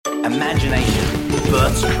Imagination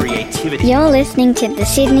births creativity. You're listening to the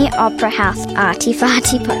Sydney Opera House Arty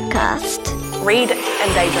Farty podcast. Read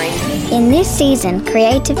and daydream. In this season,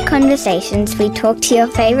 Creative Conversations, we talk to your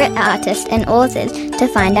favourite artists and authors to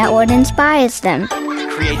find out what inspires them.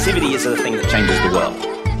 Creativity is the thing that changes the world.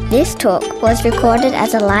 This talk was recorded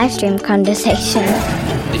as a live stream conversation.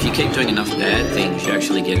 If you keep doing enough bad things, you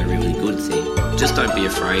actually get a really good thing. Just don't be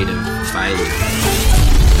afraid of failure.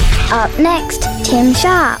 Up next, Tim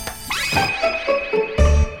Sharp.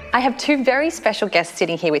 I have two very special guests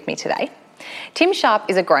sitting here with me today. Tim Sharp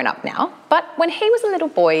is a grown-up now, but when he was a little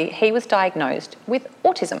boy, he was diagnosed with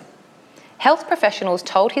autism. Health professionals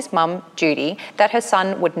told his mum, Judy, that her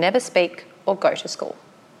son would never speak or go to school.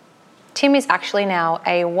 Tim is actually now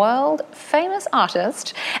a world-famous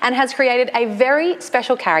artist and has created a very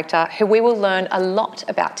special character who we will learn a lot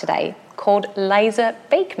about today, called Laser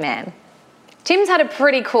Beakman. Tim's had a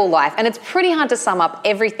pretty cool life, and it's pretty hard to sum up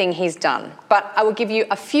everything he's done, but I will give you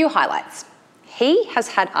a few highlights. He has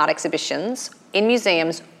had art exhibitions in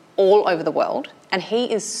museums all over the world, and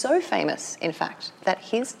he is so famous, in fact, that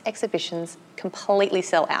his exhibitions completely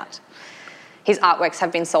sell out. His artworks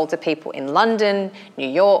have been sold to people in London, New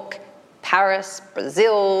York, Paris,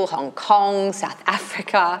 Brazil, Hong Kong, South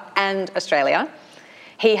Africa, and Australia.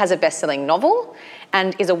 He has a best-selling novel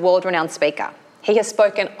and is a world-renowned speaker. He has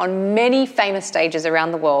spoken on many famous stages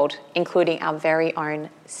around the world, including our very own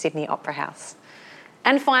Sydney Opera House.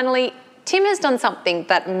 And finally, Tim has done something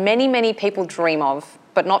that many, many people dream of,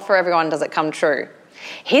 but not for everyone does it come true.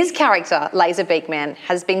 His character, Laser Beakman,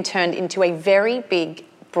 has been turned into a very big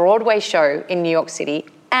Broadway show in New York City,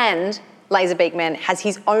 and Laser Beakman has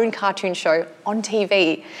his own cartoon show on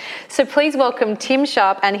TV. So please welcome Tim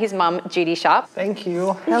Sharp and his mum, Judy Sharp. Thank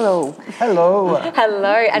you. Hello. Hello.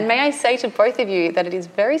 Hello. And may I say to both of you that it is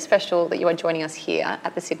very special that you are joining us here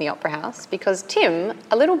at the Sydney Opera House, because Tim,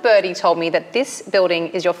 a little birdie told me that this building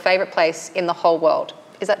is your favourite place in the whole world.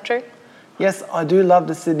 Is that true? Yes, I do love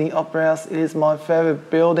the Sydney Opera House. It is my favourite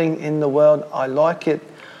building in the world. I like it.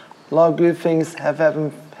 A lot of good things have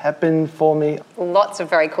happened for me. Lots of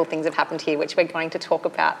very cool things have happened here, which we're going to talk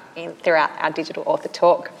about throughout our Digital Author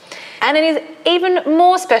Talk. And it is even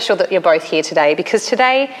more special that you're both here today, because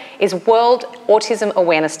today is World Autism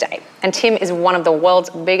Awareness Day, and Tim is one of the world's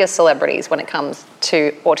biggest celebrities when it comes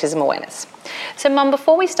to autism awareness. So, Mum,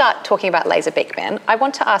 before we start talking about Laser Beakman, I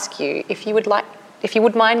want to ask you if you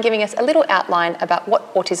would mind giving us a little outline about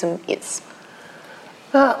what autism is.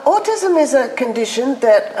 Autism is a condition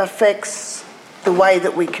that affects the way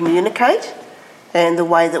that we communicate and the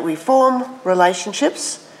way that we form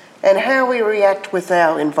relationships and how we react with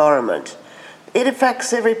our environment. It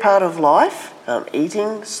affects every part of life,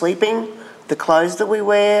 eating, sleeping, the clothes that we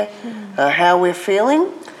wear, how we're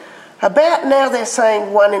feeling. About now they're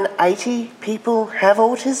saying 1 in 80 people have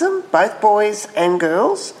autism, both boys and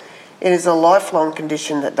girls. It is a lifelong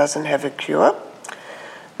condition that doesn't have a cure.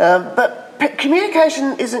 But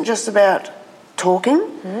communication isn't just about talking.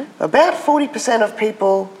 About 40% of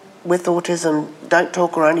people with autism don't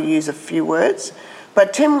talk or only use a few words.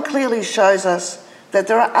 But Tim clearly shows us that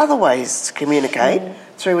there are other ways to communicate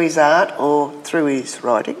through his art or through his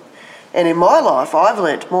writing. And in my life, I've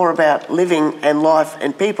learnt more about living and life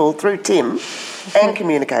and people through Tim and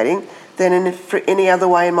communicating than in any other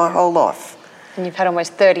way in my whole life. And you've had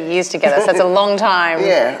almost 30 years together, so it's a long time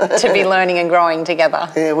to be learning and growing together.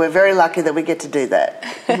 Yeah, we're very lucky that we get to do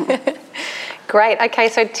that. Great. Okay,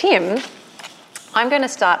 so Tim, I'm going to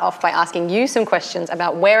start off by asking you some questions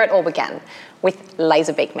about where it all began with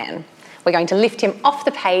Laser Beakman. We're going to lift him off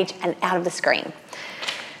the page and out of the screen.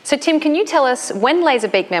 So Tim, can you tell us when Laser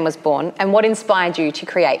Beakman was born and what inspired you to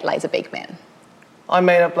create Laser Beakman? I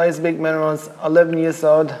made up Laser Beakman when I was 11 years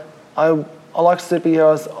old. I like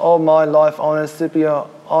superheroes all my life. I want a superhero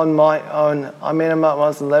on my own. I made him up when I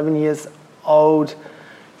was 11 years old.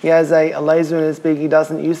 He has a laser in his beak. He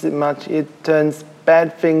doesn't use it much. It turns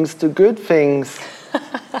bad things to good things.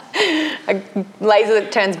 A laser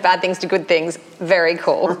that turns bad things to good things. Very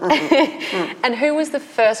cool. And who was the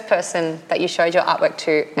first person that you showed your artwork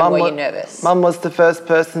to, and were you nervous? Mum was the first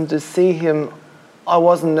person to see him. I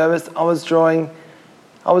wasn't nervous. I was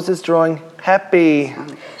just drawing happy.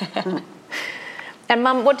 And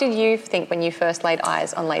Mum, what did you think when you first laid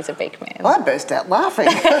eyes on Laser Beakman? I burst out laughing.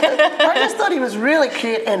 I just thought he was really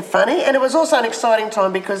cute and funny, and it was also an exciting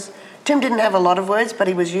time because Tim didn't have a lot of words, but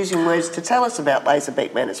he was using words to tell us about Laser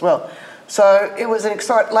Beakman as well. So it was an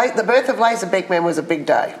exciting... The birth of Laser Beakman was a big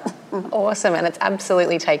day. Awesome, and it's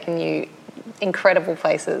absolutely taken you incredible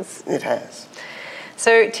places. It has.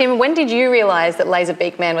 So, Tim, when did you realise that Laser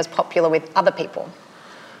Beakman was popular with other people?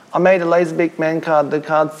 I made a Laser Beakman card. The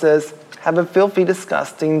card says, have a filthy,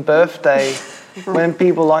 disgusting birthday when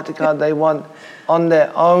people like the card they want on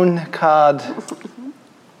their own card.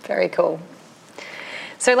 Very cool.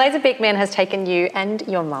 So Laserbeak Man has taken you and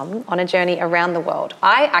your mum on a journey around the world.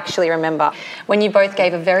 I actually remember when you both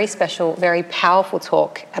gave a very special, very powerful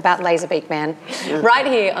talk about Laserbeak Man right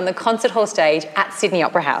here on the concert hall stage at Sydney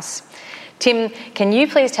Opera House. Tim, can you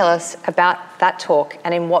please tell us about that talk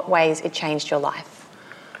and in what ways it changed your life?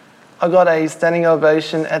 I got a standing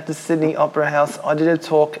ovation at the Sydney Opera House. I did a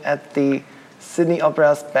talk at the Sydney Opera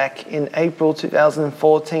House back in April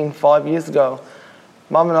 2014, 5 years ago.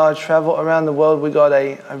 Mum and I travel around the world. We got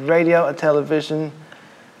a radio, a television,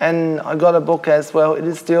 and I got a book as well. It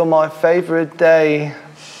is still my favourite day.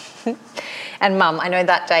 And Mum, I know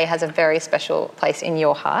that day has a very special place in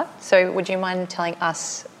your heart. So would you mind telling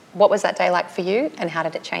us what was that day like for you and how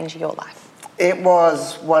did it change your life? It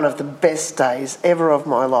was one of the best days ever of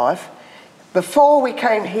my life. Before we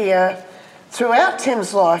came here, throughout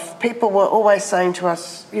Tim's life, people were always saying to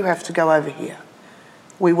us, you have to go over here.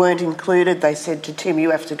 We weren't included. They said to Tim,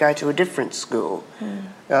 you have to go to a different school.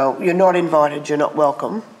 You're not invited, you're not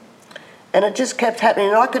welcome. And it just kept happening.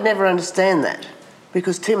 And I could never understand that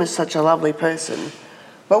because Tim is such a lovely person.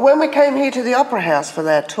 But when we came here to the Opera House for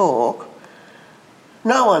that talk,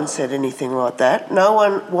 no one said anything like that. No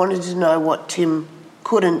one wanted to know what Tim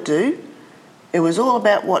couldn't do. It was all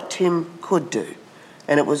about what Tim could do.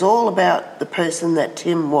 And it was all about the person that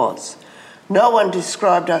Tim was. No one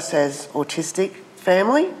described us as autistic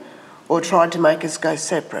family or tried to make us go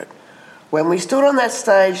separate. When we stood on that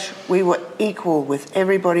stage, we were equal with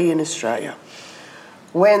everybody in Australia.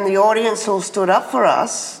 When the audience all stood up for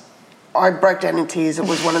us, I broke down in tears. It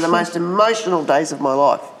was one of the most emotional days of my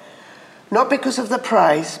life. Not because of the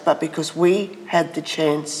praise, but because we had the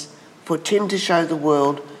chance for Tim to show the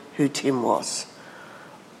world who Tim was.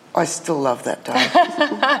 I still love that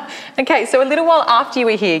day. Okay, so a little while after you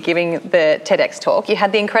were here giving the TEDx talk, you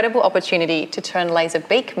had the incredible opportunity to turn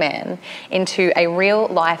Laserbeak Man into a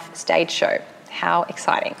real-life stage show. How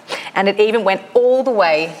exciting. And it even went all the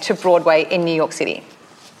way to Broadway in New York City.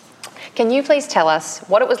 Can you please tell us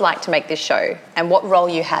what it was like to make this show and what role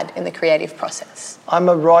you had in the creative process? I'm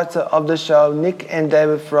a writer of the show, Nick and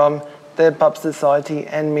David from the Pub Society,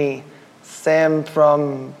 and me. Sam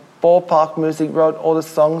from Ballpark Music wrote all the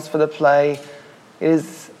songs for the play. It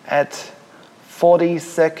is at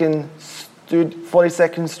 42nd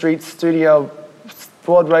Street Studio,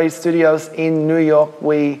 Broadway Studios in New York.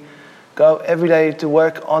 We go every day to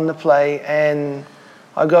work on the play, and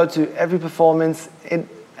I go to every performance,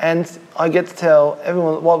 and I get to tell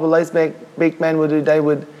everyone what the Laserbeak Man would do. They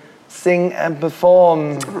would sing and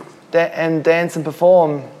perform, and dance and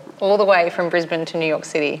perform. All the way from Brisbane to New York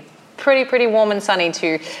City. Pretty warm and sunny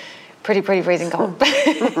to pretty freezing cold. But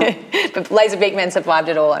Laserbeak Man survived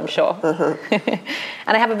it all, I'm sure. And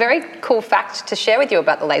I have a very cool fact to share with you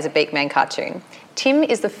about the Laserbeak Man cartoon. Tim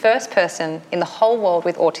is the first person in the whole world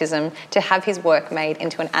with autism to have his work made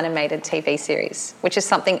into an animated TV series, which is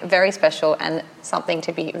something very special and something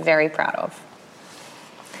to be very proud of.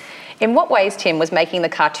 In what ways, Tim, was making the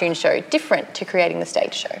cartoon show different to creating the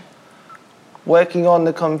stage show? Working for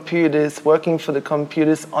the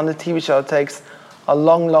computers on the TV show takes a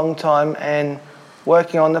long time, and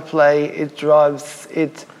working on the play, it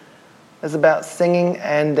is about singing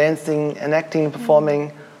and dancing and acting and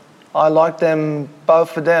performing. I like them,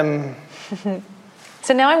 both of them.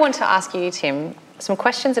 So now I want to ask you, Tim, some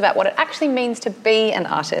questions about what it actually means to be an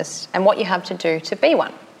artist and what you have to do to be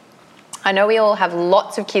one. I know we all have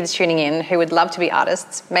lots of kids tuning in who would love to be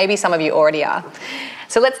artists. Maybe some of you already are.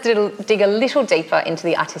 So let's dig a little deeper into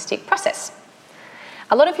the artistic process.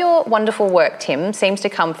 A lot of your wonderful work, Tim, seems to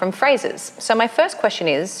come from phrases. So my first question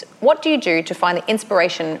is, what do you do to find the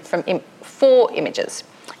inspiration for images?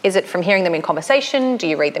 Is it from hearing them in conversation? Do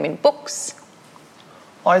you read them in books?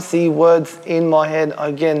 I see words in my head.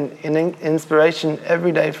 I get inspiration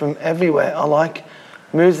every day from everywhere. I like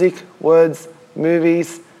music, words,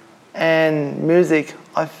 movies, and music.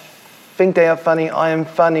 I think they are funny. I am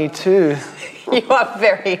funny too. You are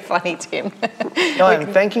very funny, Tim.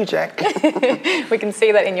 Thank you, Jack. We can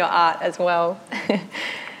see that in your art as well.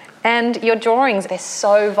 And your drawings, they're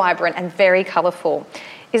so vibrant and very colourful.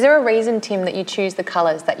 Is there a reason, Tim, that you choose the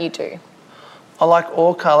colours that you do? I like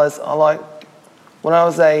all colours. When I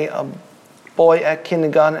was a boy at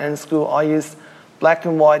kindergarten and school, I used black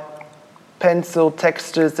and white pencil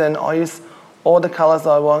textures, and I use all the colours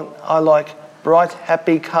I want. I like bright,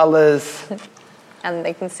 happy colours. And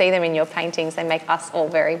they can see them in your paintings. They make us all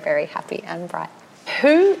very, very happy and bright.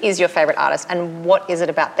 Who is your favourite artist and what is it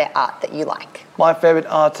about their art that you like? My favourite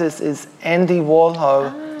artist is Andy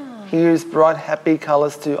Warhol. He used bright, happy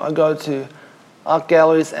colours too. I go to art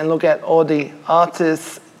galleries and look at all the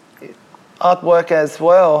artists' artwork as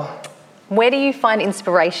well. Where do you find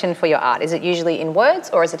inspiration for your art? Is it usually in words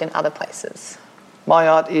or is it in other places? My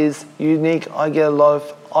art is unique. I get a lot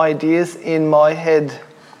of ideas in my head.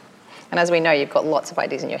 And as we know, you've got lots of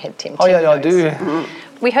ideas in your head, Tim. Oh Tim yeah, I knows. do.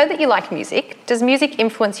 We heard that you like music. Does music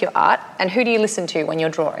influence your art? And who do you listen to when you're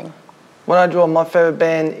drawing? When I draw, my favourite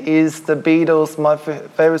band is the Beatles. My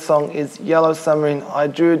favourite song is Yellow Submarine. I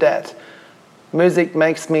drew that. Music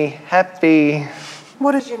makes me happy.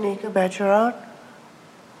 What is unique about your art?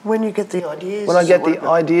 When you get the ideas? When I get the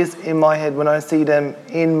ideas in my head, when I see them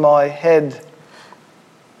in my head.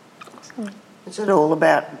 Is it all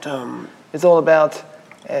about... It's all about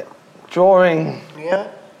drawing. Yeah?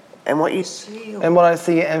 And what you see? And what I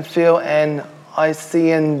see and feel and I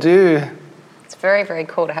see and do. It's very, very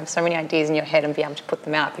cool to have so many ideas in your head and be able to put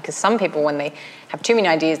them out, because some people, when they have too many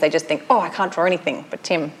ideas, they just think, oh, I can't draw anything. But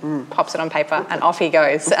Tim pops it on paper and off he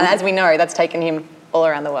goes. And as we know, that's taken him all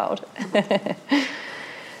around the world.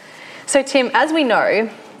 So Tim, as we know,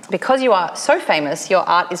 because you are so famous, your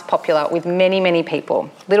art is popular with many, many people.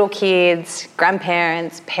 Little kids,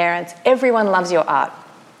 grandparents, parents, everyone loves your art.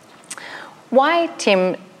 Why,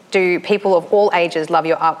 Tim, do people of all ages love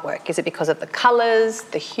your artwork? Is it because of the colours,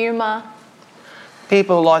 the humour?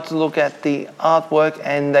 People like to look at the artwork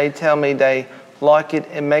and they tell me they like it.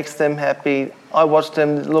 It makes them happy. I watch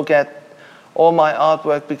them look at all my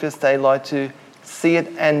artwork because they like to see it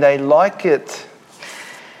and they like it.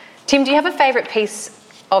 Tim, do you have a favourite piece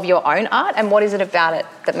of your own art, and what is it about it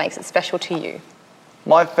that makes it special to you?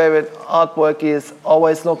 My favourite artwork is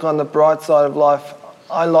always look on the bright side of life.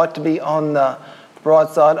 I like to be on the bright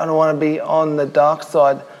side. I don't want to be on the dark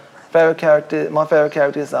side. My favourite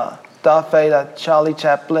characters are Darth Vader, Charlie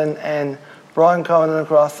Chaplin and Brian Cohen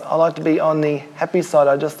across. I like to be on the happy side.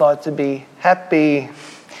 I just like to be happy.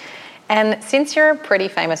 And since you're a pretty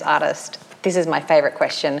famous artist, this is my favourite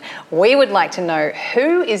question. We would like to know,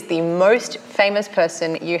 who is the most famous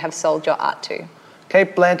person you have sold your art to?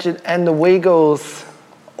 Kate Blanchett and the Wiggles.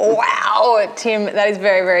 Wow, Tim, that is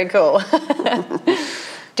very, very cool.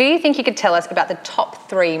 Do you think you could tell us about the top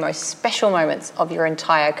 3 most special moments of your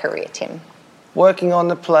entire career, Tim? Working on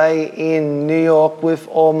the play in New York with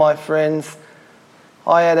all my friends.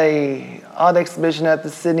 I had an art exhibition at the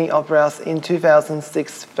Sydney Opera House in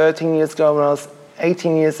 2006, 13 years ago when I was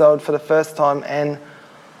 18 years old for the first time, and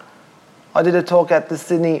I did a talk at the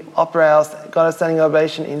Sydney Opera House, got a standing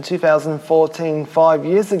ovation in 2014, 5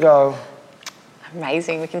 years ago.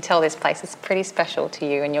 Amazing. We can tell this place is pretty special to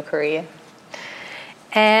you and your career.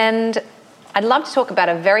 And I'd love to talk about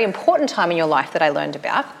a very important time in your life that I learned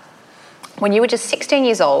about. When you were just 16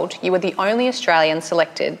 years old, you were the only Australian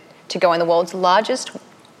selected to go in the world's largest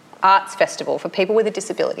arts festival for people with a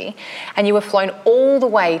disability, and you were flown all the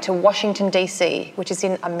way to Washington, DC, which is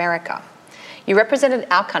in America. You represented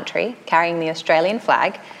our country, carrying the Australian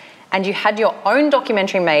flag, and you had your own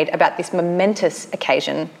documentary made about this momentous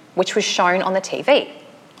occasion, which was shown on the TV.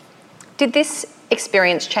 Did this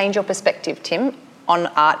experience change your perspective, Tim, on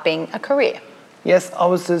art being a career? Yes, I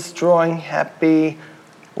was just drawing happy.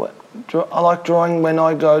 I like drawing when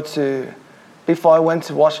I go to... Before I went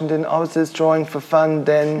to Washington, I was just drawing for fun.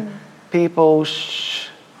 Then people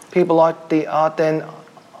liked the art. Then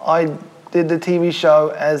I did the TV show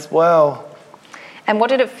as well. And what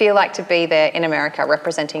did it feel like to be there in America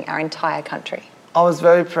representing our entire country? I was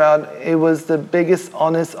very proud. It was the biggest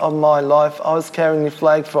honours of my life. I was carrying the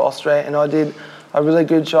flag for Australia and I did a really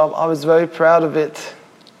good job. I was very proud of it.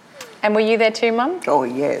 And were you there too, Mum? Oh,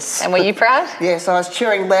 yes. And were you proud? Yes, I was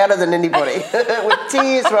cheering louder than anybody with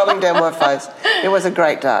tears rolling down my face. It was a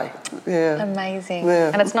great day. Yeah. Amazing. Yeah.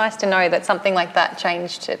 And it's nice to know that something like that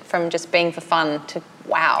changed it from just being for fun to,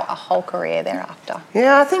 wow, a whole career thereafter.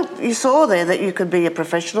 Yeah, I think you saw there that you could be a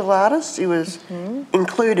professional artist. You was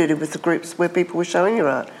included with the groups where people were showing your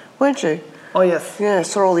art, weren't you? Oh, yes. Yeah,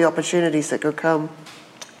 saw all the opportunities that could come.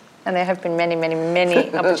 And there have been many, many,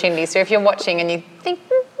 many opportunities. So if you're watching and you think,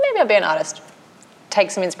 maybe I'll be an artist,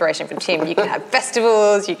 take some inspiration from Tim. You can have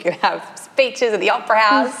festivals, you can have speeches at the Opera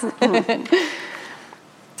House.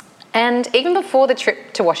 And even before the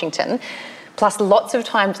trip to Washington, plus lots of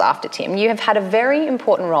times after, Tim, you have had a very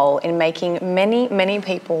important role in making many, many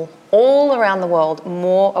people all around the world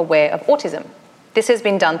more aware of autism. This has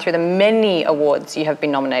been done through the many awards you have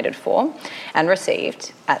been nominated for and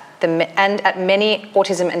received at many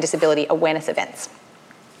autism and disability awareness events.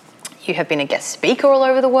 You have been a guest speaker all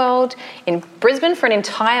over the world. In Brisbane for an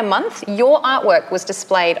entire month, your artwork was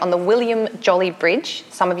displayed on the William Jolly Bridge.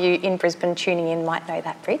 Some of you in Brisbane tuning in might know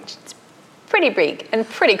that bridge. It's pretty big and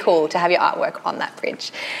pretty cool to have your artwork on that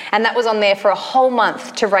bridge. And that was on there for a whole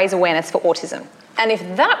month to raise awareness for autism. And if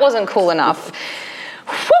that wasn't cool enough,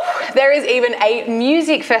 there is even a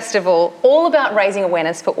music festival all about raising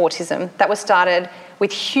awareness for autism that was started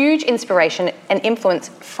with huge inspiration and influence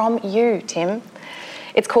from you, Tim.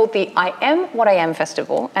 It's called the I Am What I Am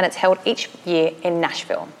Festival, and it's held each year in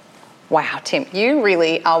Nashville. Wow, Tim, you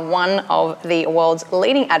really are one of the world's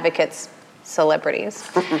leading advocates, celebrities,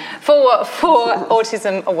 for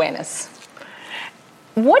autism awareness.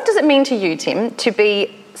 What does it mean to you, Tim, to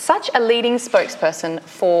be such a leading spokesperson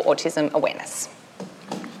for autism awareness?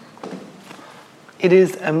 It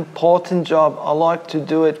is an important job. I like to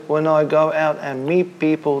do it when I go out and meet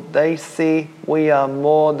people. They see we are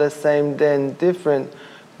more the same than different.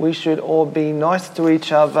 We should all be nice to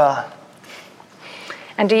each other.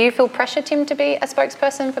 And do you feel pressure, Tim, to be a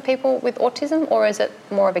spokesperson for people with autism, or is it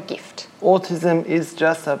more of a gift? Autism is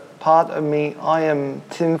just a part of me. I am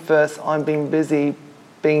Tim first. I'm being busy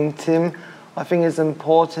being Tim. I think it's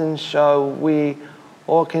important to show we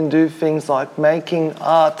all can do things like making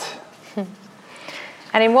art.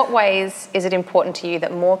 And in what ways is it important to you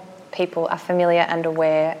that more people are familiar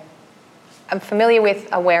with,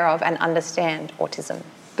 aware of, and understand autism?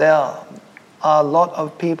 There are a lot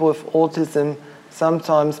of people with autism.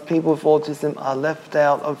 Sometimes people with autism are left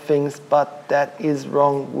out of things, but that is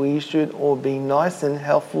wrong. We should all be nice and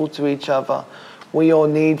helpful to each other. We all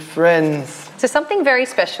need friends. So something very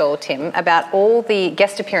special, Tim, about all the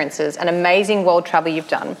guest appearances and amazing world travel you've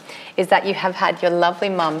done is that you have had your lovely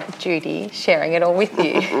mum, Judy, sharing it all with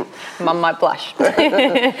you. Mum might blush.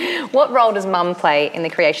 What role does mum play in the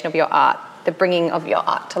creation of your art, the bringing of your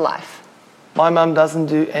art to life? My mum doesn't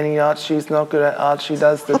do any art. She's not good at art. She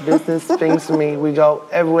does the business things for me. We go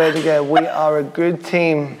everywhere together. We are a good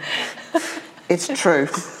team. It's true.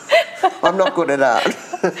 I'm not good at art.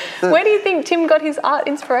 Where do you think Tim got his art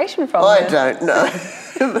inspiration from? I don't know.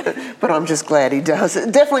 But I'm just glad he does.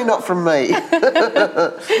 Definitely not from me.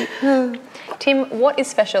 Tim, what is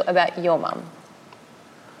special about your mum?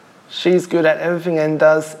 She's good at everything and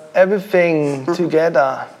does everything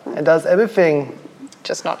together and does everything.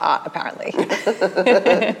 Just not art, apparently.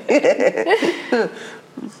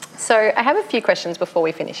 So I have a few questions before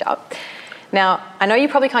we finish up. Now, I know you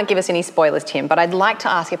probably can't give us any spoilers, Tim, but I'd like to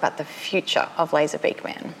ask you about the future of Laserbeak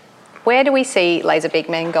Man. Where do we see Laserbeak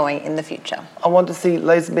Man going in the future? I want to see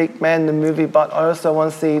Laserbeak Man, the movie, but I also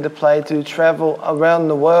want to see the play to travel around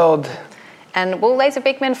the world. And will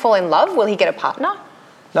Laserbeak Man fall in love? Will he get a partner?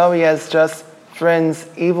 No, he has just friends.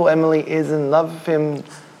 Evil Emily is in love with him.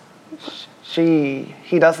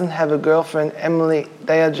 He doesn't have a girlfriend, Emily.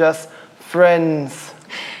 They are just friends.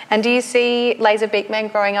 And do you see Laserbeak Man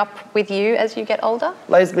growing up with you as you get older?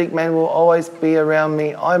 Laserbeak Man will always be around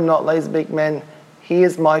me. I'm not Laserbeak Man. He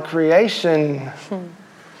is my creation.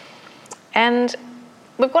 And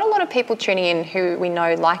we've got a lot of people tuning in who we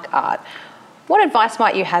know like art. What advice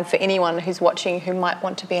might you have for anyone who's watching who might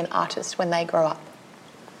want to be an artist when they grow up?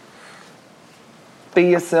 Be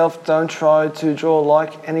yourself. Don't try to draw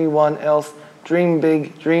like anyone else. Dream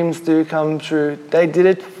big. Dreams do come true. They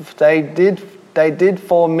did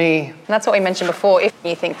for me. And that's what we mentioned before. If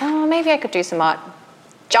you think, oh, maybe I could do some art,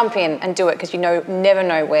 jump in and do it, because you never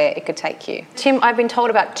know where it could take you. Tim, I've been told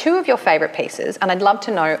about two of your favourite pieces, and I'd love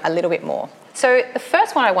to know a little bit more. So the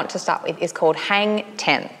first one I want to start with is called Hang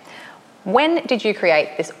 10. When did you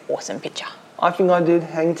create this awesome picture? I think I did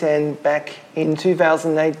Hang 10 back in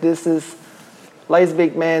 2008. This is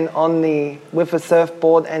Laserbeak Man with a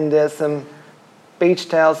surfboard, and there's some beach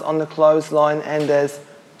towels on the clothesline, and there's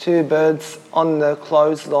two birds on the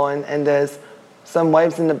clothesline, and there's some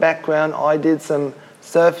waves in the background. I did some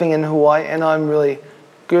surfing in Hawaii, and I'm really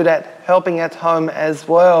good at helping at home as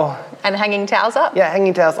well. And hanging towels up? Yeah,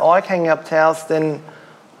 hanging towels. I like hanging up towels. Then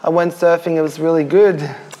I went surfing. It was really good.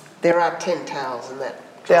 There are 10 towels in that.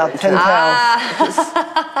 There are 10 towels.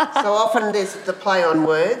 So often there's the play on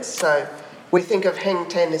words. So we think of Hang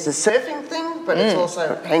 10 as a surfing thing, but it's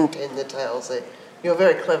also Hang 10 the towels there. You're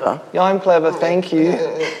very clever. Yeah, I'm clever, thank you.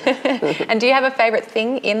 And do you have a favourite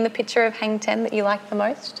thing in the picture of Hang 10 that you like the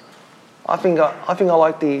most? I think I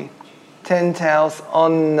like the 10 towels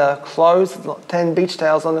on the 10 beach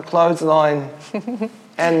towels on the clothesline,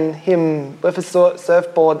 and him with a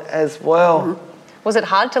surfboard as well. Was it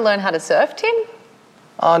hard to learn how to surf, Tim?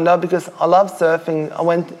 No, because I love surfing. I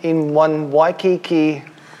went in Waikiki.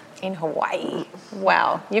 In Hawaii.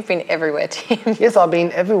 Wow, you've been everywhere, Tim. Yes, I've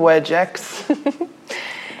been everywhere, Jax.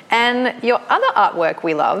 And your other artwork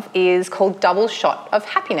we love is called Double Shot of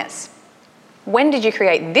Happiness. When did you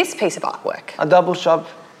create this piece of artwork? A double shot.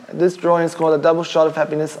 This drawing is called A Double Shot of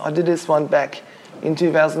Happiness. I did this one back in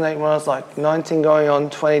 2008 when I was like 19 going on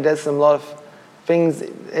 20. There's a lot of things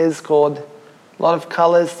it's called, a lot of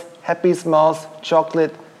colours, happy smiles,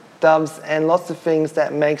 chocolate, doves, and lots of things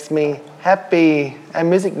that makes me happy, and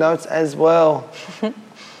music notes as well.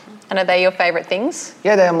 And are they your favourite things?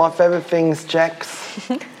 Yeah, they are my favourite things, Jax.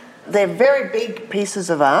 They're very big pieces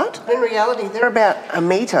of art. In reality, they're about 1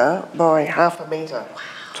 metre by 1/2 metre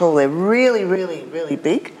tall. They're really, really, really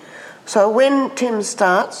big. So when Tim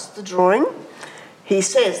starts the drawing, he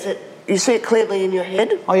says that you see it clearly in your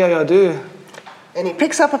head, Oh yeah, I do. and he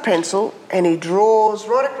picks up a pencil and he draws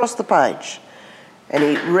right across the page. And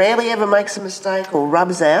he rarely ever makes a mistake or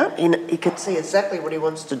rubs out. He can see exactly what he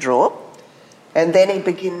wants to draw. And then he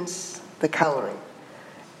begins the colouring.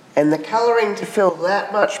 And the colouring to fill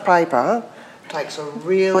that much paper takes a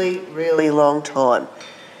really, really long time.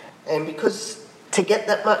 And because to get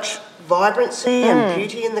that much vibrancy and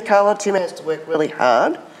beauty in the colour, Tim has to work really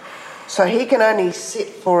hard. So he can only sit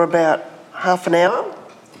for about half an hour.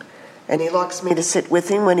 And he likes me to sit with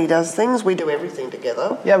him when he does things. We do everything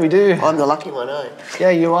together. Yeah, we do. I'm the lucky one, eh? Yeah,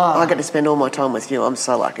 you are. I get to spend all my time with you. I'm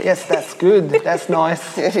so lucky. Yes, that's good. That's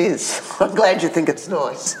nice. It is. I'm glad you think it's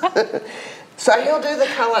nice. So he'll do the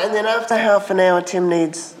colour, and then after half an hour, Tim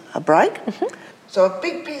needs a break. So a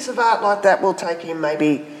big piece of art like that will take him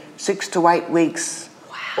maybe 6 to 8 weeks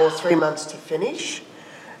or 3 months to finish.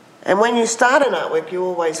 And when you start an artwork, you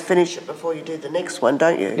always finish it before you do the next one,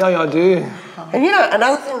 don't you? Yeah, I do. And you know,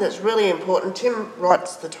 another thing that's really important, Tim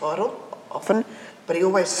writes the title often, but he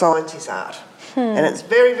always signs his art. And it's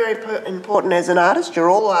very, very important as an artist, you're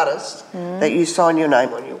all artists, that you sign your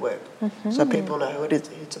name on your work so people know who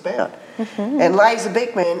it's about. And Laser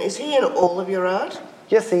Beakman, is he in all of your art?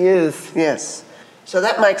 Yes, he is. Yes. So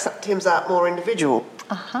that makes Tim's art more individual.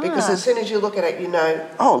 Because as soon as you look at it, you know,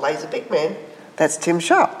 oh, Laser Beakman, that's Tim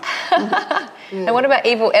Sharp. And what about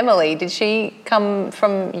Evil Emily? Did she come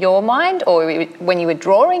from your mind, or when you were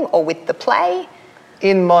drawing, or with the play?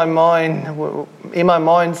 In my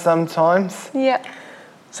mind sometimes. Yeah.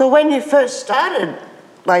 So when you first started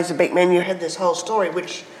Laser Beakman, you had this whole story,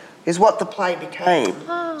 which is what the play became.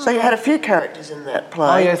 So you had a few characters in that play.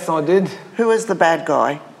 Oh, yes, I did. Who was the bad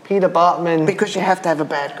guy? Peter Bartman. Because you have to have a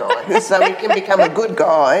bad guy, so he can become a good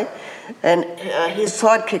guy. And his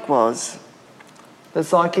sidekick was? The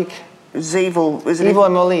psychic. Zeevil, was it? Evil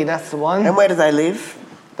Emily, that's the one. And where do they live?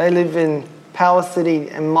 They live in Power City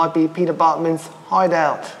and might be Peter Bartman's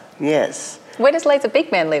hideout. Yes. Where does Laser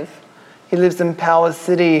Beakman live? He lives in Power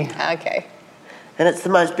City. Okay. And it's the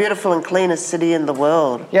most beautiful and cleanest city in the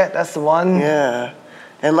world. Yeah, that's the one. Yeah.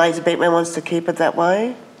 And Laser Beakman wants to keep it that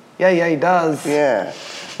way? Yeah, he does. Yeah.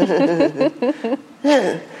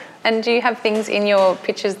 And do you have things in your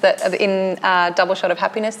pictures that are in Double Shot of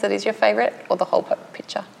Happiness that is your favourite, or the whole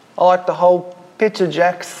picture? I like the whole picture,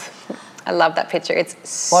 Jax. I love that picture.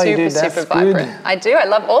 It's Why you super, do? That's super vibrant. good. I do. I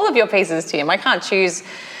love all of your pieces, Tim. I can't choose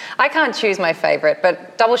my favourite,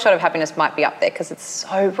 but Double Shot of Happiness might be up there because it's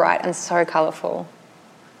so bright and so colourful.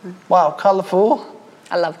 Wow, colourful.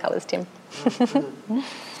 I love colours, Tim.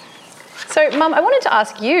 So, Mum, I wanted to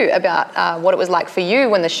ask you about what it was like for you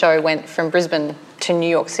when the show went from Brisbane to New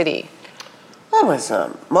York City. That was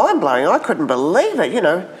mind-blowing. I couldn't believe it, you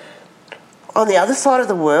know. On the other side of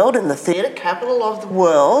the world, in the theatre capital of the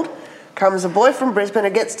world, comes a boy from Brisbane who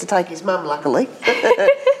gets to take his mum, luckily.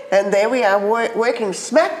 And there we are working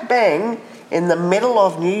smack bang in the middle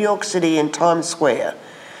of New York City in Times Square.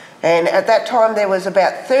 And at that time there was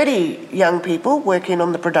about 30 young people working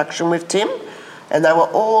on the production with Tim, and they were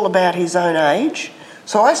all about his own age.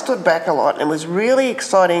 So I stood back a lot, and it was really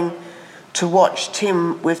exciting to watch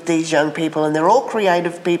Tim with these young people, and they're all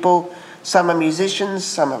creative people. Some are musicians,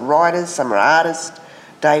 some are writers, some are artists.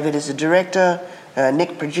 David is a director,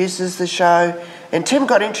 Nick produces the show, and Tim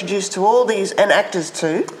got introduced to all these, and actors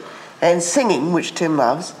too, and singing, which Tim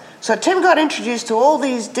loves. So Tim got introduced to all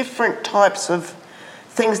these different types of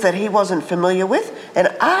things that he wasn't familiar with, and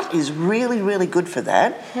art is really, really good for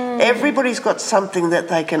that. Everybody's got something that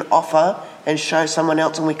they can offer and show someone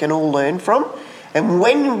else, and we can all learn from. And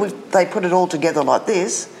when they put it all together like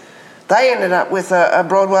this, they ended up with a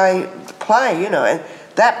Broadway play, you know, and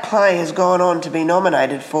that play has gone on to be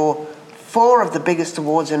nominated for 4 of the biggest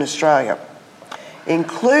awards in Australia,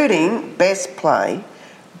 including Best Play,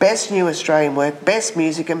 Best New Australian Work, Best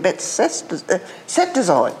Music and Best Set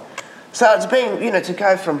Design. So it's been, you know, to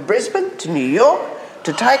go from Brisbane to New York,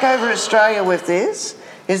 to take over Australia with this.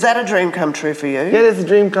 Is that a dream come true for you? Yeah, it's a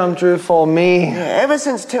dream come true for me. Yeah, ever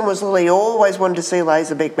since Tim was little, he always wanted to see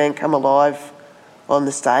Laser Beakman come alive on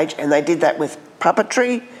the stage, and they did that with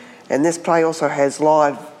puppetry, and this play also has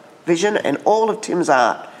live vision, and all of Tim's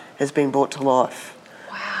art has been brought to life.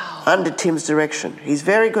 Wow. under Tim's direction. He's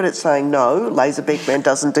very good at saying no. Laser Beak Man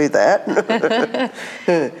doesn't do that.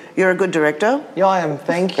 You're a good director. Yeah, I am.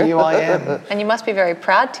 Thank you, I am. And you must be very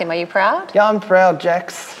proud, Tim. Are you proud? Yeah, I'm proud,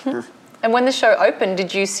 Jax. And when the show opened,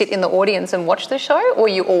 did you sit in the audience and watch the show, or were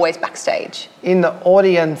you always backstage? In the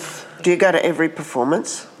audience. Do you go to every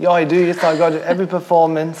performance? Yeah, I do. Yes, I go to every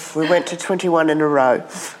performance. We went to 21 in a row.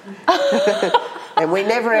 And we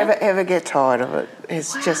never, ever get tired of it.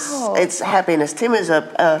 It's just, it's happiness. Tim is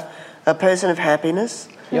a person of happiness.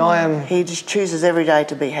 Yeah, I am. He just chooses every day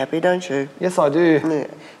to be happy, don't you? Yes, I do. Yeah.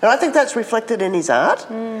 And I think that's reflected in his art.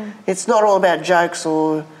 It's not all about jokes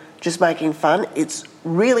or just making fun. It's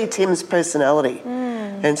really Tim's personality.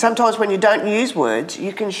 And sometimes when you don't use words,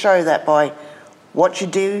 you can show that by what you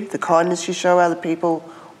do, the kindness you show other people,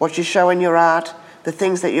 what you show in your art, the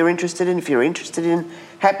things that you're interested in. If you're interested in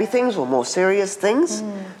happy things or more serious things,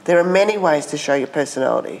 there are many ways to show your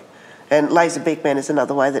personality. And Laser Beak Man is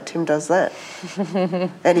another way that Tim does that.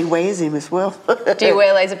 And he wears him as well. Do you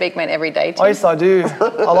wear Laser Beak Man every day, Tim? Oh, yes, I do.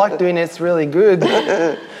 I like doing it. It's really good.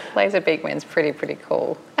 Laser Beak Man's pretty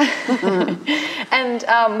cool. And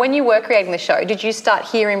when you were creating the show, did you start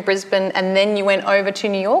here in Brisbane and then you went over to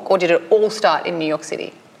New York, or did it all start in New York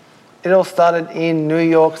City? It all started in New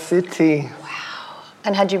York City. Wow.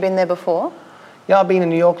 And had you been there before? Yeah, I've been in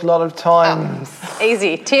New York a lot of times.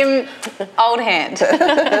 Easy. Tim, old hand.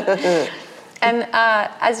 And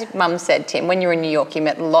as your mum said, Tim, when you were in New York, you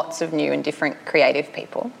met lots of new and different creative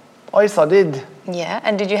people. Oh, yes, I did. Yeah,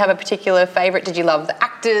 and did you have a particular favourite? Did you love the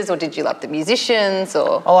actors or did you love the musicians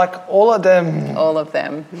or...? I like all of them. All of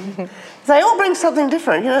them. They all bring something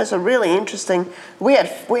different. You know, it's a really interesting... We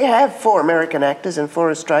have 4 American actors and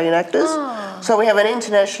 4 Australian actors. So we have an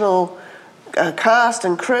international cast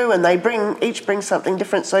and crew, and they each bring something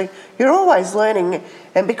different. So you're always learning.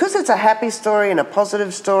 And because it's a happy story and a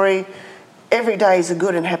positive story, every day is a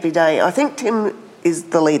good and happy day. I think Tim is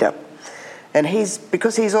the leader. And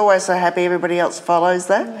because he's always so happy, everybody else follows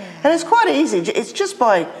that. And it's quite easy. It's just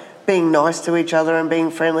by being nice to each other and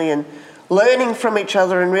being friendly and learning from each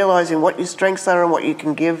other and realising what your strengths are and what you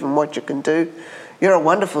can give and what you can do. You're a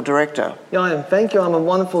wonderful director. Yeah, I am. Thank you. I'm a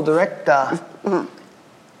wonderful director.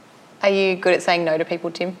 Are you good at saying no to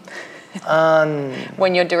people, Tim?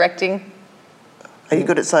 When you're directing? Are you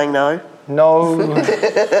good at saying no? No.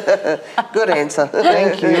 Good answer.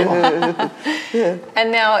 Thank you.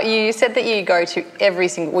 And now you said that you go to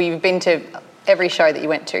you've been to every show that you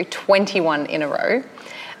went to, 21 in a row.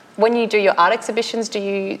 When you do your art exhibitions, do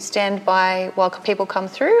you stand by while people come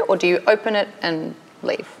through, or do you open it and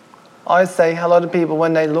leave? I say hello to people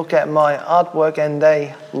when they look at my artwork and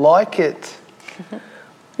they like it.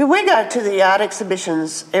 We go to the art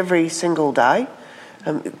exhibitions every single day.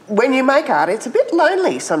 When you make art, it's a bit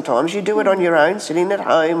lonely sometimes. You do it on your own, sitting at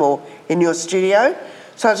home or in your studio.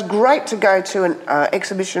 So it's great to go to an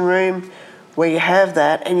exhibition room where you have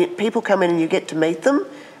that and people come in and you get to meet them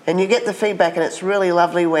and you get the feedback, and it's really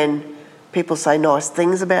lovely when people say nice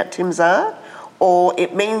things about Tim's art or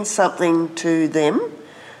it means something to them.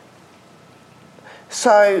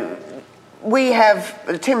 So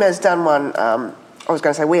Tim has done one,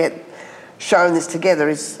 we had shown this together,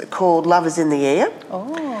 is called Love is in the Air.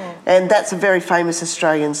 Oh. And that's a very famous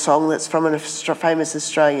Australian song that's from a famous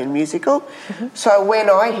Australian musical. So when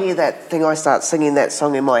I hear that thing, I start singing that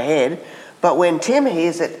song in my head. But when Tim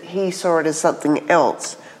hears it, he saw it as something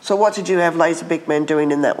else. So what did you have Laser Beak Man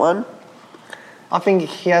doing in that one? I think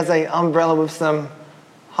he has an umbrella with some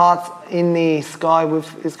hearts in the sky.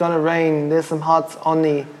 It's going to rain. There's some hearts on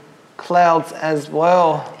the clouds as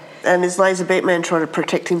well. And is Laser Beak Man trying to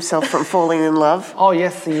protect himself from falling in love? Oh,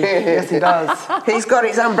 yes, he does. He's got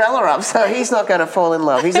his umbrella up, so he's not going to fall in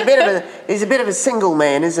love. He's a bit of a single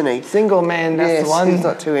man, isn't he? Single man, that's the one. He's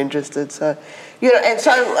not too interested. So,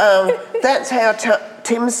 that's how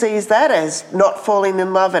Tim sees that, as not falling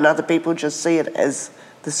in love, and other people just see it as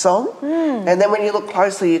the song. And then when you look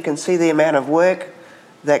closely, you can see the amount of work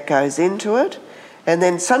that goes into it. And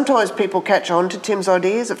then sometimes people catch on to Tim's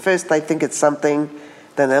ideas. At first, they think it's something.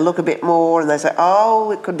 Then they look a bit more and they say,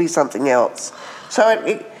 oh, it could be something else.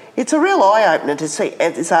 So it's a real eye-opener to see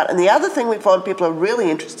this art. And the other thing we find people are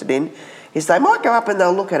really interested in is they might go up and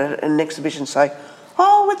they'll look at it in an exhibition and say,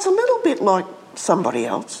 oh, it's a little bit like somebody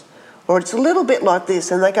else, or it's a little bit like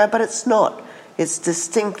this. And they go, but it's not. It's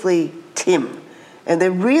distinctly Tim. And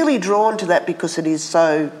they're really drawn to that because it is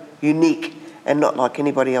so unique and not like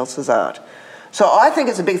anybody else's art. So I think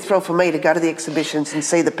it's a big thrill for me to go to the exhibitions and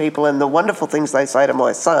see the people and the wonderful things they say to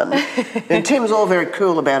my son. And Tim's all very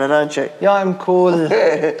cool about it, aren't you? Yeah, I'm cool.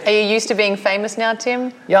 Are you used to being famous now,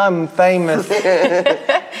 Tim? Yeah, I'm famous.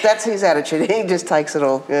 That's his attitude. He just takes it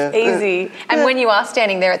all. Yeah. Easy. And when you are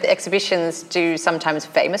standing there at the exhibitions, do sometimes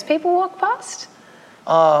famous people walk past?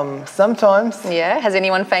 Sometimes. Yeah. Has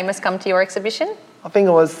anyone famous come to your exhibition? I think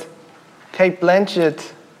it was Kate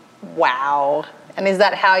Blanchett. Wow. And is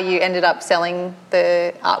that how you ended up selling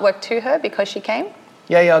the artwork to her, because she came?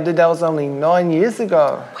 Yeah, I did. That was only 9 years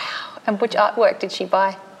ago. Wow. And which artwork did she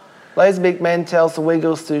buy? Lazy Big Man tells the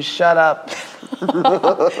Wiggles to shut up.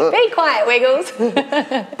 Be quiet, Wiggles.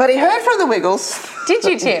 But he heard from the Wiggles. Did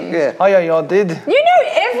you, Tim? Yeah. Oh, yeah, I did. You know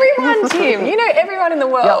everyone, Tim. You know everyone in the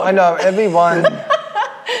world. Yeah, I know everyone.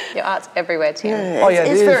 Your art's everywhere, Tim. Yeah, Oh, yeah,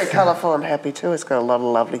 it's it very is. colourful and happy too. It's got a lot of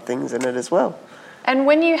lovely things in it as well. And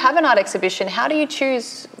when you have an art exhibition, how do you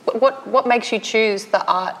choose, what makes you choose the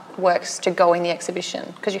artworks to go in the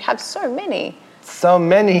exhibition? Because you have so many. So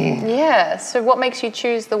many. Yeah, so what makes you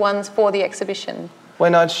choose the ones for the exhibition?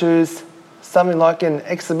 When I choose something like an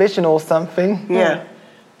exhibition or something. Yeah.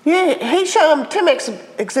 Yeah, Tim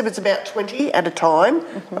exhibits about 20 at a time.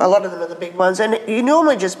 Mm-hmm. A lot of them are the big ones. And you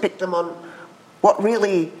normally just pick them on what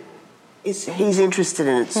really he's interested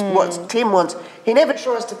in. It's what Tim wants. He never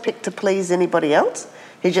tries to pick to please anybody else.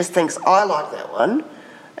 He just thinks, I like that one.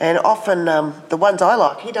 And often the ones I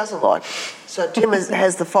like, he doesn't like. So Tim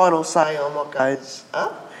has the final say on what goes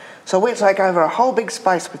up. So we'll take over a whole big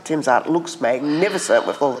space with Tim's art. It looks magnificent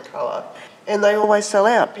with all the colour. And they always sell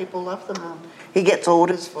out. People love them. He gets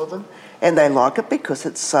orders for them. And they like it because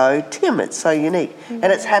it's so Tim, it's so unique. And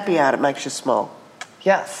it's happy art, it makes you smile.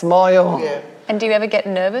 Yeah, smile. Yeah. And do you ever get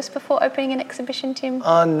nervous before opening an exhibition, Tim?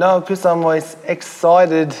 No, because I'm always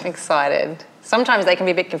excited. Excited. Sometimes they can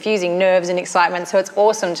be a bit confusing, nerves and excitement, so it's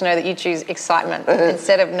awesome to know that you choose excitement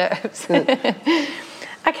instead of nerves.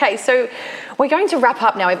 Okay, so we're going to wrap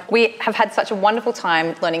up now. We have had such a wonderful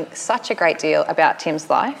time learning such a great deal about Tim's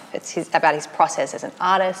life. It's about his process as an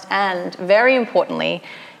artist and, very importantly,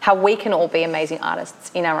 how we can all be amazing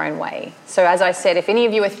artists in our own way. So as I said, if any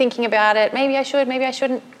of you are thinking about it, maybe I should, maybe I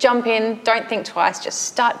shouldn't, jump in, don't think twice, just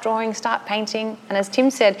start drawing, start painting. And as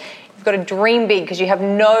Tim said, you've got to dream big because you have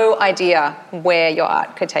no idea where your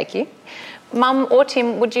art could take you. Mum or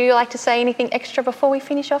Tim, would you like to say anything extra before we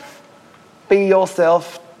finish off? Be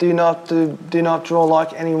yourself. Do not draw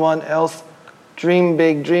like anyone else. Dream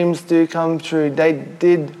big. Dreams do come true. They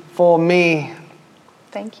did for me.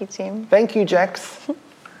 Thank you, Tim. Thank you, Jax.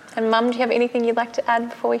 And Mum, do you have anything you'd like to add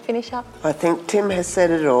before we finish up? I think Tim has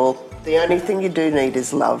said it all. The only thing you do need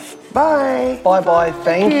is love. Bye. Bye-bye.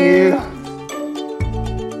 Thank you.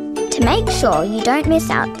 To make sure you don't miss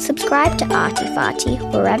out, subscribe to Arty Farty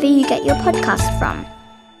wherever you get your podcasts from.